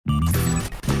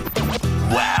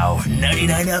Wow,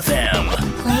 99 FM.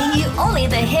 Playing you only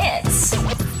the hits.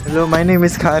 Hello, my name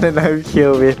is Khan and I'm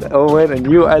here with Owen and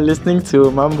you are listening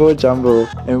to Mambo Jambo.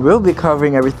 And we'll be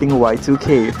covering everything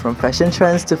Y2K, from fashion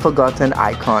trends to forgotten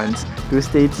icons. Do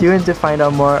stay tuned to find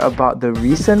out more about the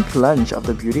recent plunge of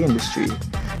the beauty industry.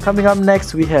 Coming up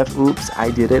next, we have Oops,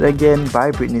 I Did It Again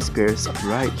by Britney Spears,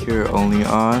 right here only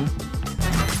on...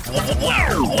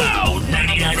 Wow,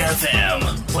 99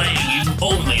 FM. Playing you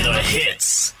only the hits.